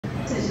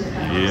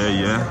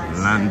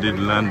Yeah.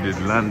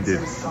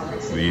 Landed.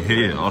 We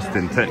here,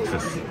 Austin,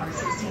 Texas.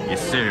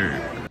 Yes,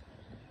 sir.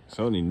 It's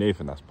only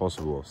Nathan that's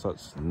possible of such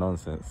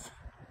nonsense.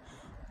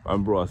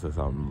 Man brought us to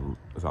some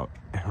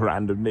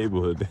random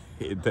neighborhood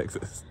in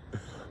Texas.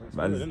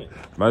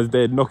 Man's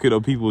there knocking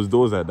on people's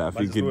doors like that,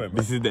 thinking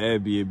this is the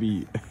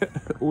Airbnb.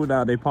 All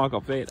now they park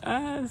up saying,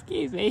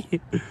 excuse me.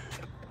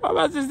 My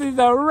man just is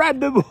a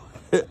random,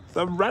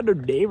 some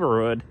random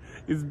neighborhood.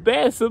 It's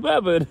bare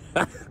suburban.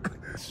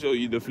 Show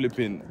you the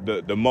flipping,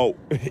 the moat.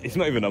 It's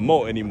not even a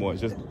moat anymore,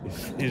 it's just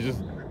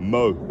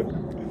moat.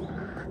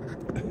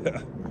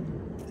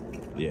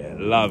 Yeah,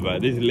 love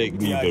it. This lake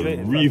needs a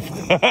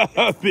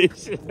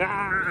refurbish.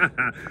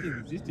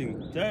 This thing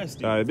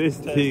thirsty. This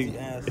thing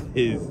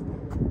is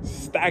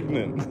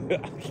stagnant.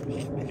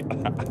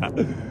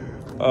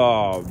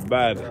 Oh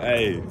man,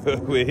 hey,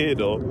 we're here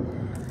though.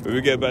 When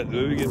we get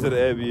to the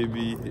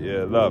Airbnb,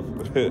 yeah, love.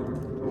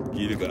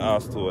 You look at our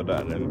tour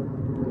that then.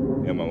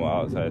 Yeah, man, we're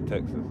outside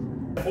Texas.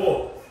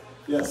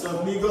 Yeah, so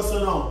amigos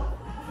or no?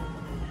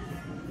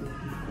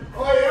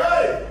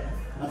 Oi!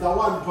 At a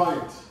 1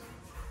 point.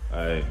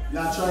 Hey.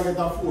 Yeah, try to get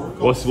that 4.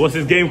 What's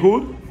his game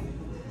called?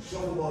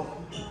 Shovel.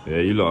 Yeah,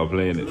 you lot are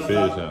playing it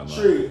serious right now.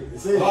 3.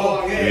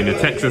 We're in the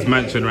Texas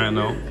mansion right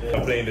now.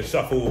 I'm playing the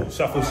shuffle,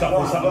 something.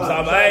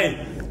 Hey,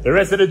 the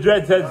rest of the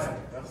dreadheads,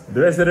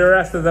 the rest of the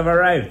rastas have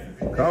arrived.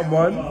 Come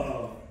on,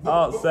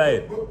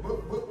 outside.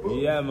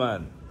 Yeah,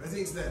 man. Where's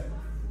he there?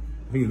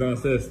 He's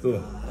downstairs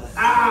still.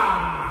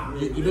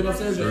 You been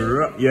upstairs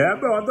yet? Yeah,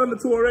 bro, I've done the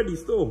tour already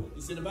still.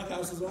 You see the back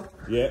house as well?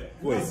 Yeah.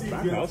 Wait,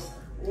 back house?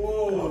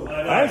 Whoa.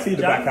 I didn't see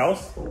the back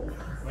house.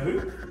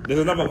 There's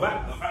another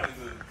back. The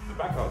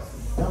back house.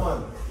 Come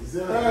on. Is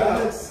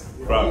there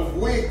Bro.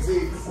 Wait,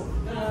 Zeke.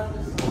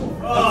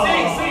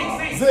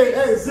 Zeke.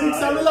 Hey, Zeke,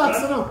 so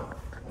relax enough.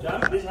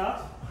 Jam, this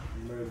house?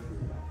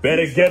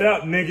 Better get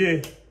up,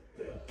 nigga.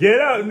 Get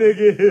up,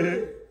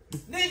 nigga.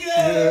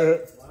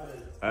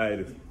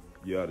 Alright,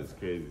 y'all, this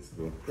crazy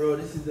still. Bro,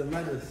 this is the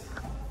madness.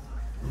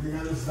 You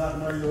got to start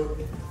Mario.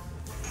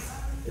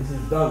 This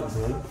is done,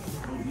 man.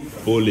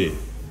 Fully.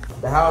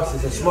 The house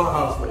is a smart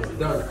house, but it's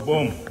done.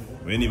 Boom.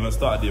 We ain't even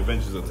started the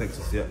adventures of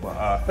Texas yet, but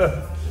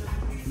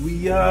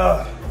we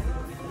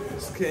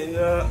just getting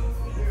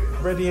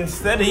ready and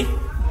steady.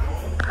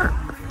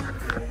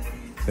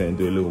 Saying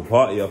do a little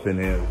party up in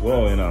here as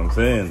well, you know what I'm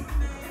saying?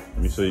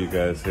 Let me show you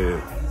guys here.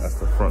 That's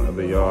the front of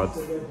the yard.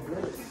 You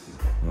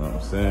know what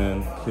I'm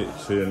saying?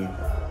 Kitchen,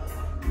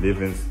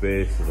 living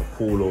space. There's a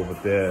pool over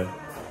there.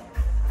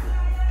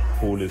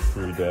 Pool is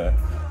through there.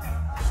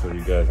 I'll show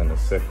you guys in a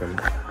second.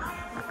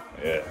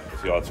 Yeah,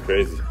 this yard's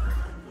crazy.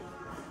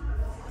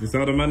 This is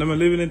how the man am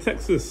living in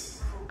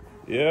Texas.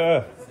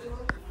 Yeah.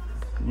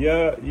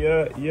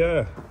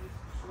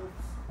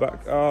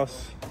 Back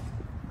ass.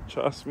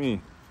 Trust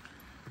me.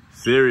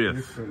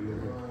 Serious.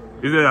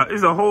 This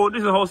is a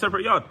whole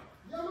separate yard.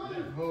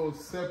 Whole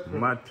separate.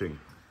 Mad thing.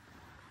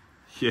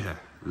 Yeah,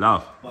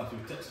 love.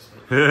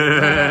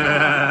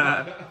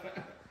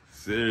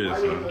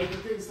 Serious, man.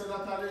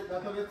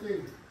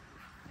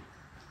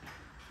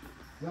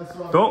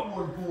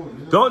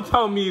 Don't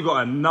tell me you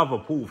got another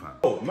pool, fam.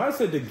 Oh, man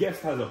said the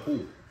guest has a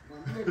pool.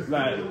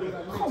 Like,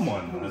 come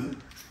on, man.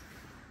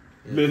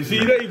 Man, see,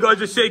 you gotta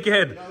just shake your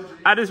head.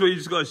 At this way, you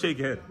just gotta shake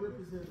your head.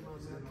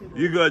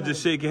 You gotta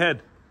just shake your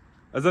head.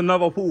 There's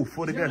another pool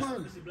for the guest.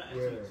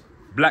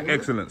 Black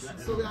excellence.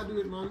 So we gotta do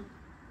it, man.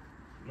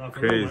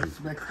 Crazy.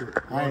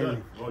 Well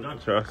done.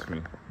 Trust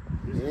me.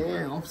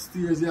 Yeah,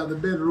 upstairs you have the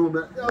bedroom.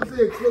 I'm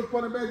saying, close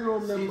upon the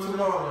bedroom, then, man.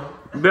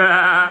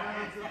 Nah.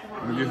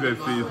 Look at that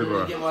seat,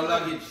 bro. Get my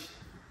luggage.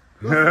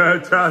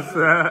 Trust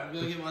that. I'm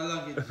gonna get my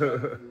luggage.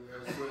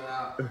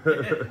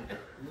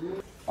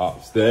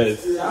 Upstairs.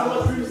 How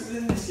much room is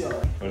in this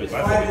yard? It's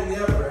 5 in the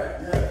other, right?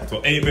 Yeah.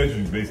 So 8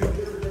 bedrooms,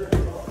 basically.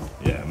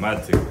 Yeah,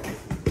 mad thing.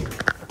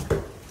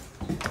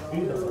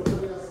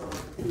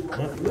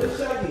 Where's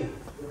Shaggy?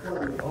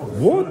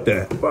 What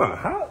the fuck?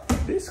 How?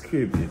 This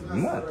crib is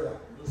mad.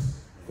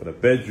 Got a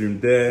bedroom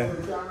there.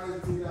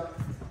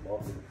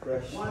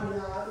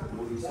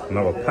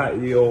 Another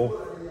patio.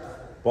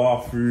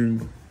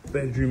 Bathroom.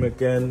 Bedroom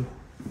again.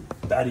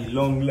 Daddy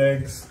long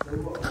legs.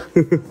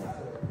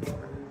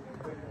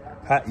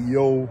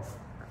 Patio.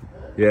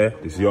 Yeah,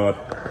 this yard.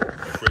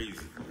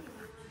 Crazy.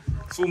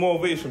 It's all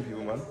motivation,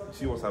 people, man.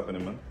 See what's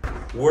happening, man.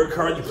 Work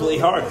hard, you play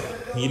hard.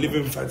 You live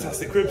in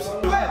fantastic cribs.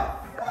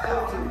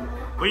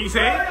 What you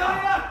say?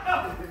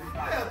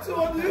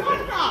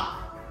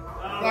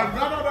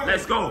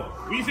 Let's go.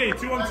 What you say?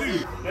 2 on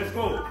 2. Let's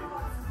go.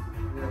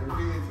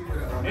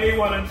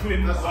 A1 and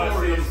Twin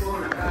versus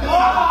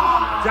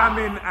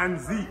Jamin and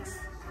Zeeks.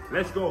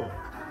 Let's go.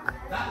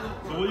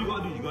 So what you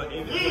gotta do? You gotta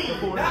aim it at the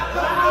corner.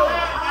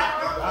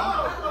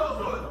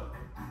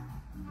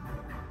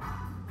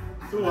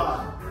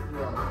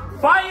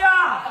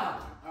 Fire!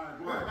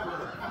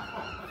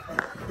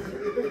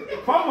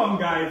 Come on,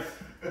 guys.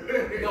 No,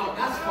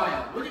 that's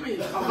fire. What do you mean?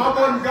 Come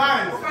on,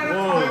 guys.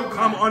 Whoa,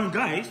 come on,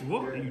 guys.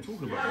 What are you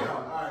talking about?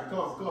 Alright,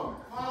 come.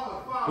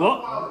 What?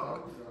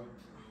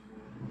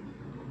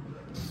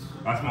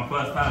 That's my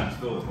first time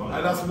still.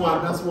 That's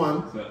one, that's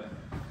one.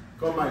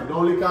 Come on,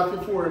 don't lick out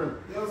your foreigner.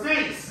 Yo,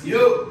 Zinks!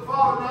 You!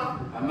 Fall now.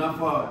 I'm not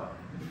falling.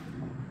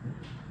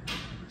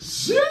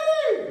 Shit!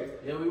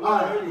 Yeah, we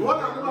won.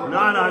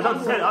 No, it's up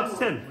to 10. Up to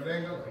 10.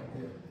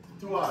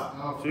 Too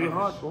hard. Too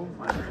hard, bro.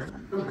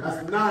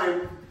 That's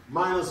 9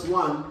 minus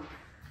 1.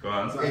 Go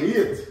on. 8. I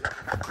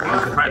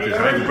need to practice.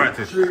 I need to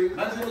practice. I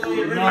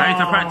need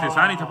to practice.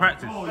 I need to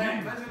practice.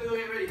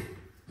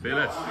 Say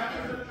less.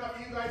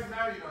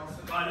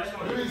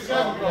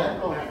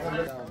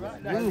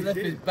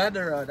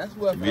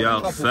 We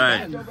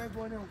outside.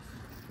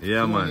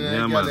 Yeah, man.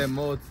 Yeah, man.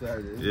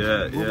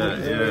 Yeah.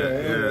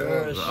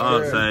 We're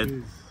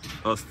outside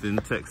Austin,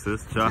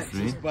 Texas. Trust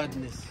me.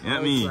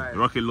 Yeah, me.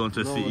 Rocket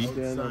Launcher City.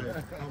 Yeah.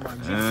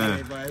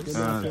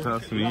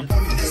 Trust me.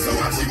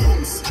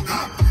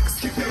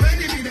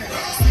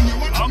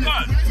 Oh,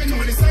 God.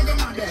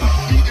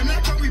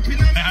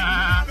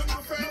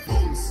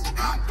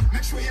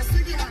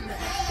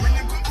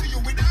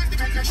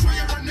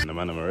 The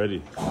man, I'm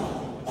ready.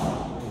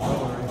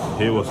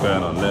 Hear what's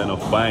going on, letting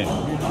off buying.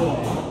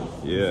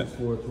 Yeah.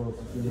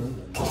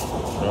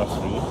 Trust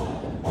me.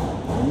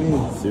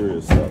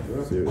 Serious stuff.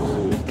 Serious.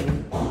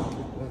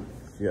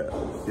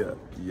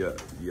 Yeah.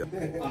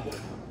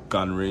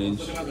 Gun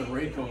range.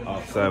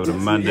 Outside with the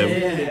man them.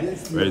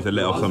 Ready to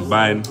let off some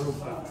buying.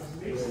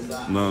 You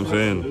know what I'm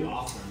saying?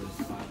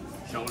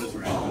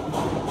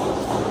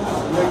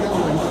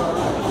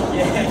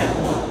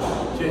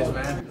 Cheers,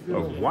 man.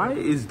 Why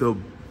is the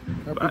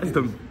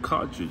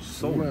cartridge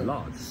so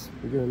large?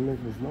 We're gonna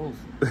make this nose.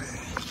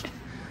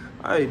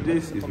 Hey,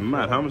 this is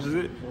mad. How much is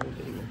it?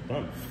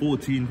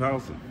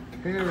 14,000.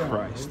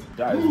 Christ.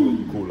 That is what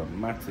you call a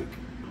matic.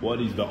 What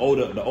are these? The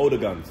older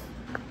guns?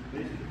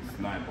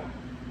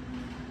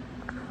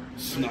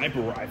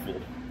 Sniper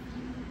rifle.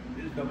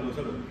 This is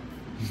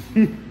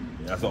 007.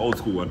 That's an old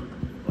school one.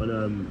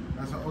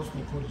 That's an old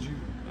school Call of Duty.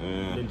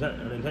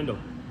 Nintendo.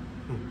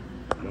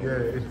 Yeah,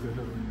 it's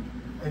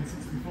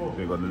N64.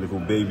 They got the little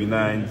baby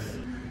 9s.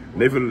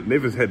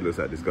 Nathan's head looks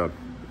like this gun.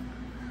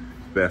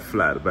 It's bare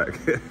flat at the back.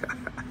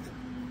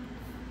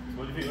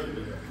 What do you think?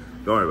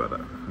 Don't worry about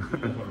that.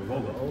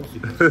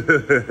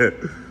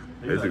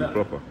 Basically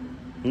proper.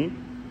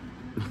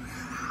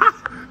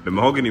 The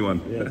mahogany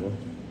one. Yeah, bro.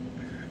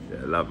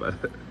 Yeah, I love that.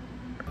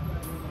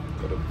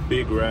 Got a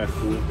big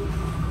rifle.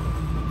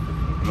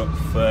 Glock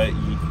 30.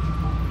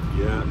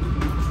 Yeah.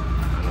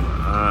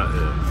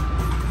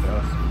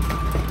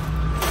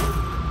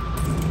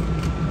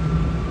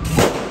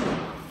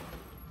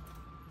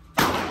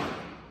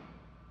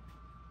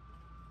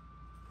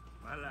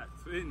 I like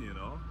twin, you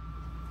know.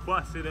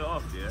 Busting it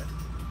off, yeah.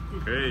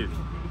 Crazy.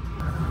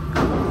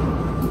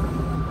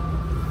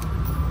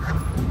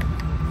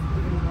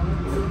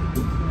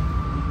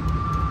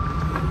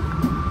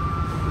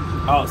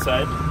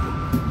 Outside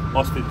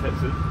Austin,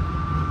 Texas.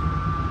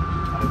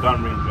 At a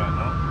gun range right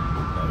now.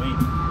 You know what I mean?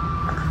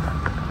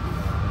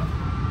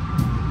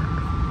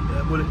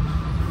 Yeah, bullet.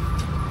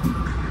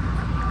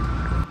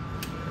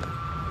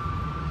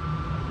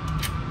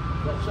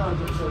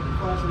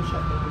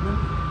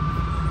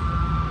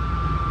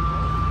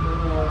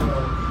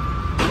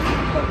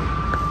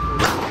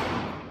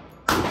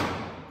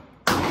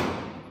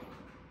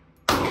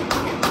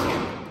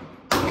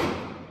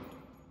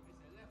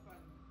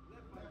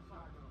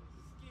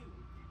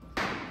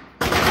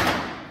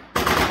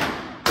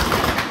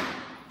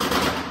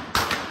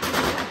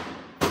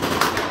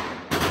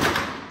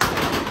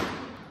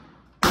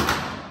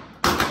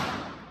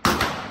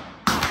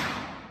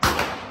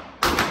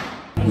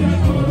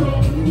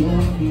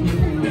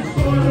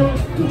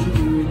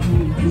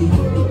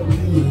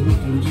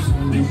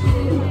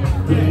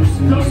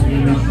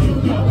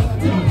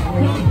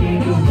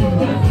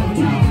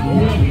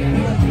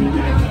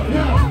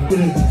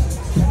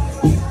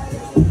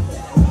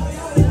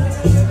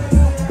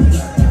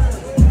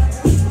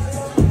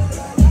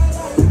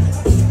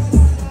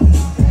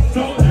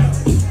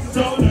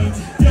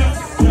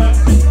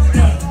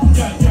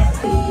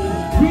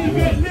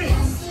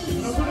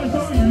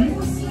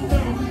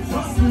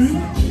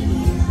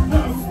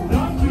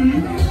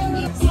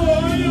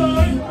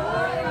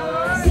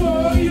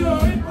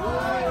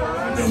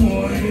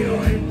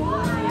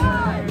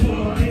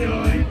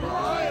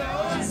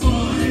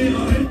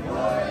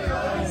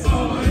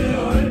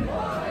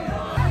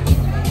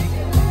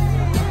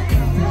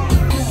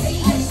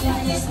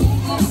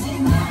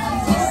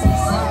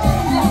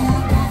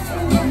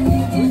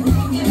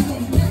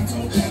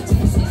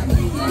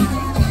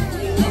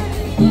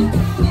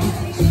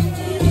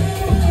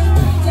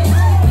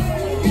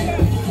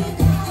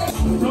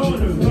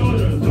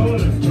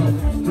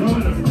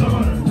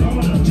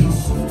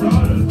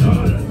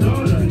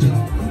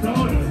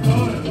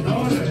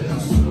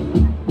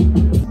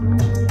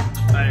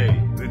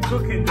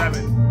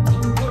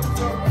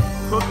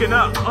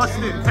 Up,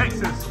 Austin,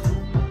 Texas.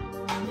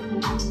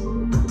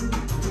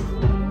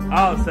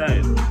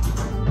 Outside.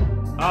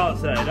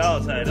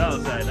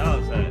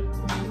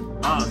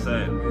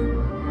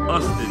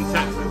 Austin,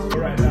 Texas.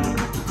 Right now.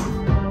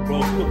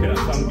 Bro's cooking at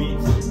some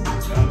beats. You know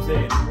what I'm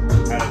saying?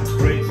 Had a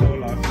great show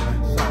last night.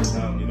 Shout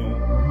down, you know.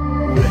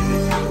 All the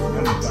energy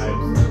and the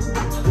vibes.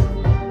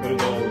 Gonna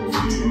go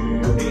to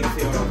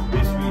ATL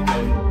this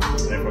weekend.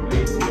 Then from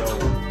ATL,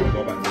 we'll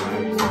go back to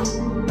Miami. So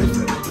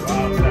listen, we're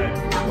outside.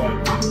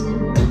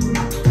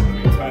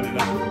 We're turning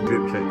up.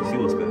 Drip check. You see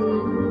what's going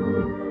on?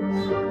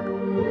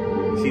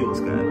 You see what's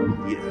going on?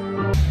 Yeah.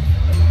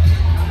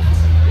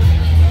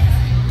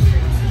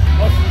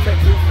 Austin,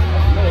 Texas.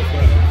 I know what's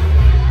going on.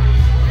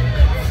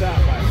 Shout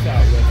by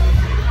shout.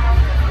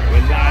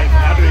 We're live. I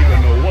don't even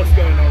know what's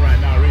going on right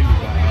now, really,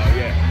 but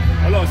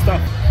yeah, a lot of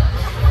stuff.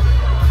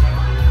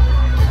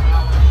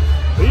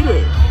 What are you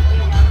doing?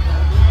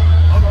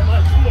 I'm on my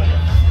tour.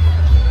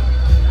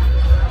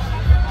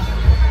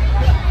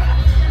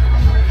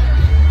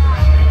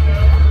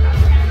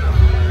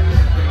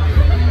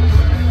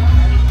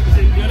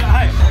 You're not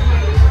high.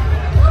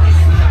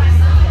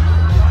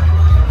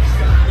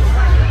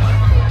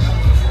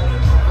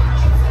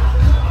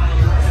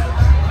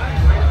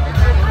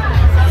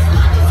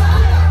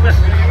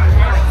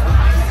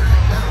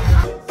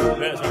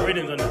 There's some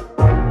rhythms on it.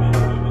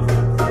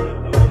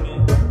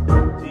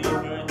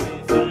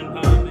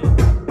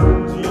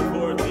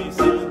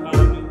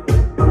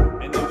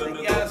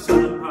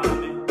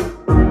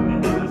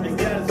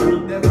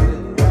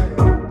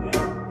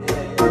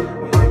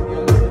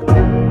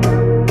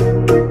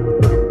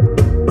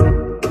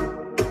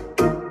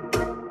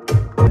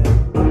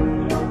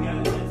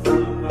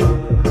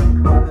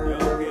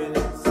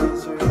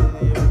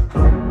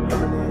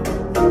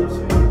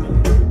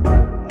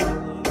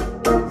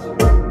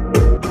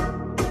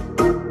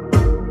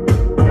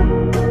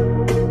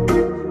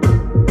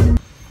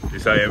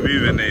 This how you're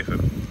moving, Nathan.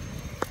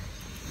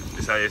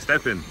 This how you're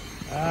stepping.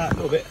 A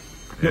little bit.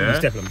 Yeah. Not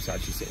stepping, I'm just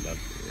actually sitting down.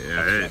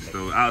 Yeah, it's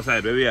still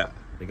outside. Where we at?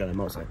 They're going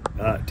outside.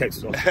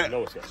 Texas, also. You know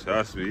what's it?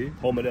 Trust me.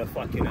 Home of the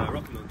fucking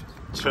rocket launchers.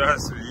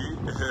 Trust me.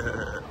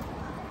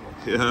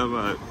 Yeah,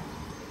 man.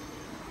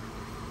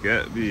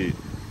 Get me.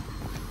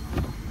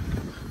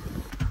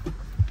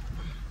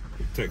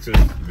 Texas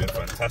has been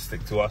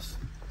fantastic to us.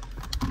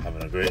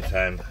 Having a great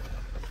time.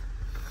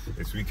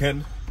 This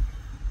weekend,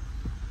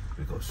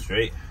 we go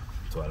straight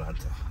to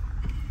Atlanta.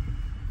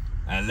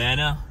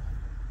 Atlanta,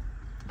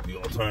 we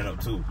all turn up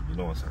too. You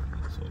know what's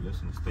happening. So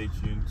listen, stay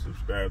tuned,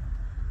 subscribe.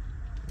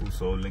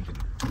 Also, link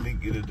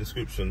in the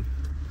description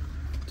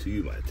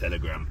to my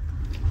Telegram.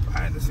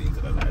 Behind the scenes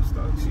of the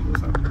lifestyle. See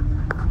what's happening.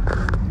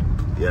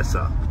 Yes,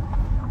 sir.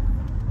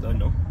 Don't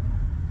know.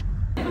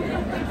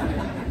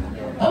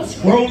 I'm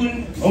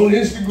scrolling on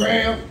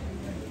Instagram,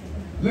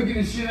 looking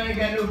at shit I ain't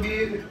got no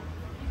business,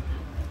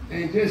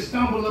 and just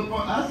stumble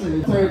upon. I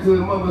said, turn to his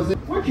mama and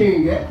said, "Where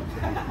King at?"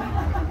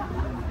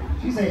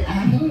 She said,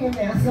 "I hear him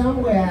now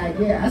somewhere, I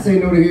guess." I say,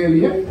 "No, the hell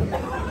he ain't.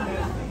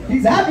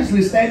 He's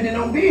obviously standing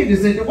on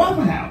business at the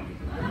Waffle House."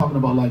 Talking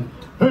about like,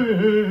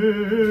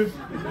 hey.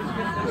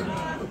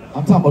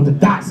 I'm talking about the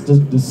dots, the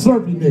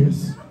slurpy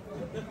niggas.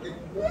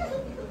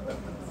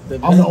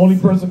 I'm the only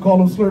person call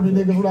them slurpy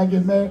niggas when I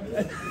get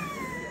mad.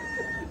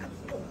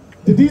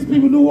 Did these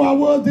people know who I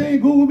was? They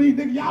ain't Google me,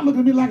 nigga. Y'all look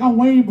at me like I'm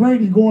Wayne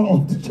Brady going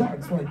off the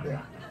charts right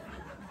there.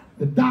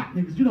 The dot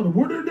niggas, you know the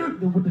word they're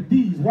doing with the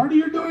D's. What are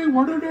you doing?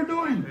 What are they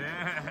doing?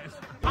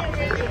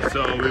 Yes.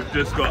 So we've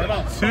just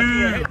got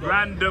 2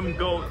 random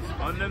goats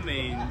on the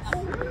mains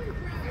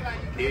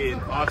in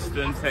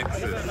Austin,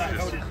 Texas.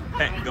 Just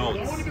pet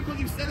goats.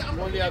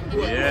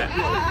 Yeah.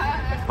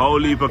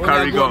 Holy for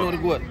curry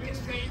goat.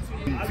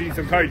 See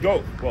some curry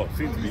goat? Well,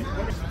 seems to be.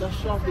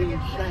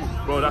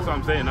 Bro, that's what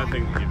I'm saying. I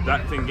think if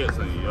that thing gets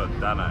on you, you're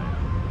done at it.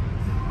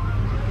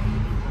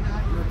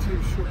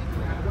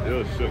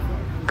 You're shook.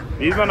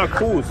 These men are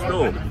cool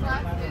still.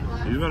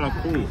 These men are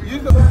cool.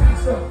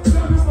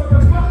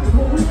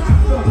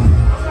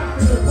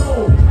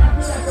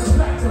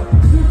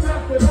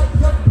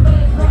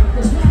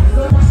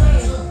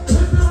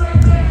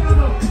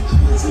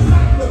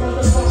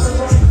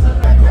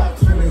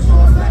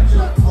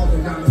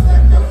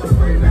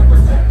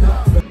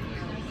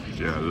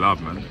 Yeah,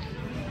 love, man.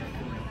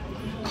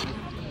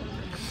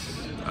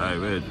 Hey,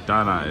 we're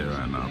done at it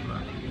right now,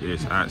 man.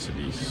 It's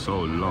actually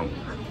so long.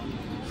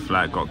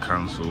 Flight got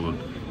cancelled.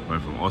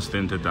 Went from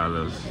Austin to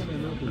Dallas,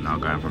 and now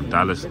going from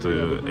Dallas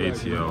to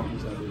ATL.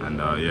 And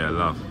yeah,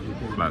 love.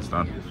 Flight's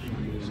done.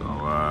 So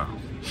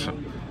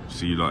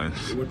see you lot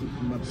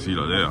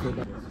later.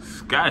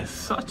 This guy's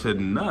such a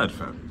nerd,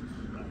 fam.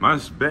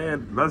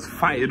 Man's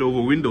fighting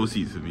over window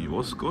seats with me.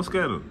 What's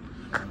going on?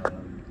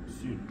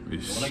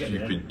 It's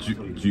stupid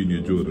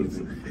Junior Jordans.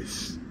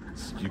 It's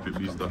stupid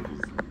blue stuffers.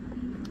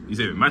 He's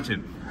even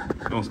matching.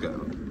 What's going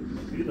on?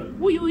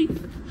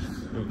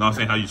 No, I'm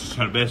saying how you just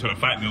trying to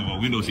fight me over a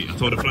window seat. I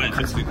told the flight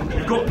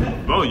attendant,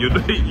 bro, you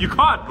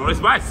can't, bro. It's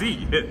my seat.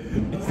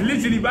 It's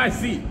literally my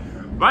seat.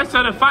 Man's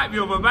trying to fight me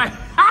over my.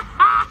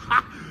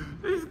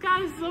 This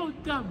guy's so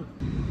dumb.